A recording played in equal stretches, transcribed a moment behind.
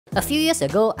A few years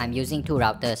ago, I'm using two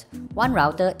routers. One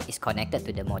router is connected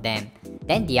to the modem.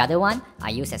 Then the other one I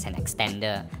use as an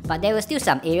extender. But there were still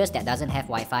some areas that doesn't have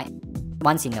Wi-Fi.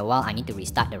 Once in a while, I need to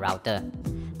restart the router.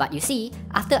 But you see,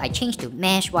 after I changed to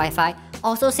Mesh Wi-Fi,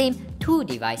 also same two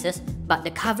devices, but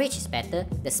the coverage is better,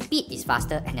 the speed is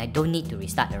faster, and I don't need to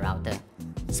restart the router.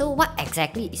 So what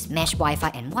exactly is Mesh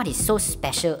Wi-Fi and what is so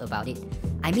special about it?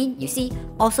 I mean, you see,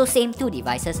 also same two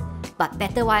devices, but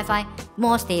better Wi-Fi,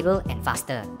 more stable and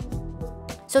faster.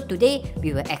 So today,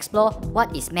 we will explore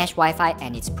what is Mesh Wi-Fi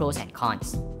and its pros and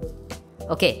cons.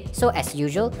 Okay, so as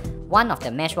usual, one of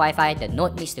the Mesh Wi-Fi, the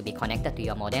node needs to be connected to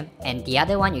your modem, and the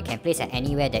other one you can place at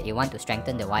anywhere that you want to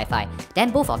strengthen the Wi-Fi.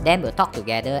 Then both of them will talk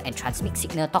together and transmit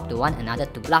signal talk to one another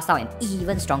to blast out an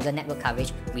even stronger network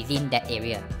coverage within that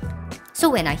area. So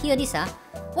when I hear this,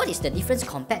 what is the difference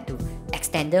compared to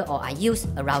extender or I use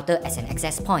a router as an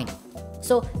access point?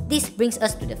 So this brings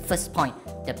us to the first point,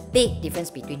 the big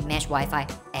difference between Mesh Wi-Fi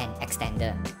and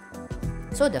extender.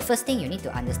 So the first thing you need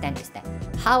to understand is that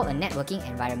how a networking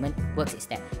environment works is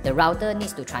that the router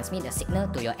needs to transmit the signal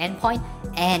to your endpoint,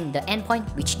 and the endpoint,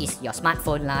 which is your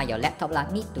smartphone lah, your laptop lah,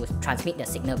 need to transmit the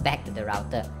signal back to the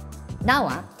router.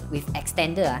 Now with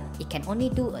extender, it can only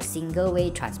do a single way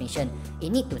transmission.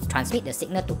 It needs to transmit the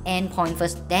signal to endpoint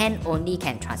first, then only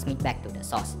can transmit back to the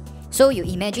source. So you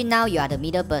imagine now you are the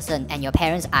middle person and your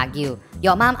parents argue.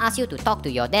 Your mom asks you to talk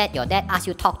to your dad asks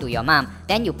you to talk to your mom.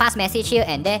 Then you pass message here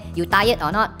and there, you tired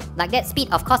or not? Like that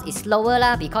speed of course is slower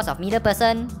lah because of middle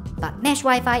person. But Mesh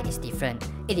Wi-Fi is different.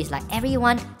 It is like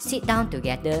everyone sit down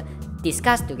together,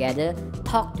 discuss together,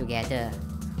 talk together.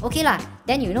 Okay lah,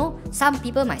 then you know, some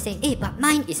people might say, hey, but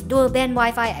mine is dual band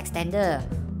Wi-Fi extender.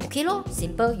 Okay lor,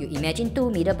 simple, you imagine two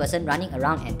middle person running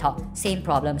around and talk, same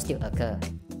problem still occur.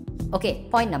 Okay,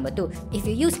 point number 2, if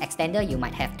you use extender, you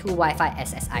might have two Wi-Fi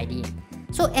SSID.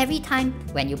 So every time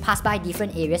when you pass by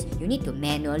different areas, you need to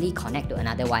manually connect to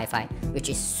another Wi-Fi, which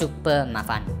is super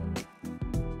mafan.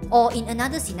 Or in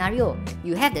another scenario,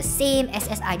 you have the same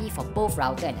SSID for both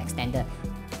router and extender.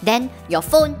 Then your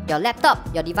phone, your laptop,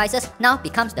 your devices now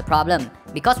becomes the problem,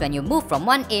 because when you move from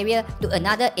one area to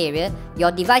another area,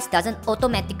 your device doesn't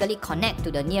automatically connect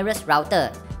to the nearest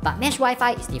router. But Mesh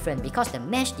Wi-Fi is different because the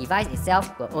mesh device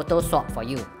itself will auto-swap for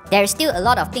you. There is still a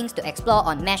lot of things to explore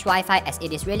on Mesh Wi-Fi as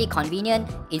it is really convenient,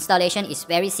 installation is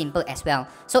very simple as well.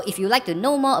 So if you like to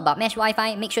know more about Mesh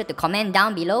Wi-Fi, make sure to comment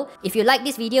down below. If you like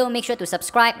this video, make sure to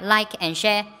subscribe, like and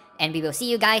share, and we will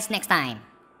see you guys next time.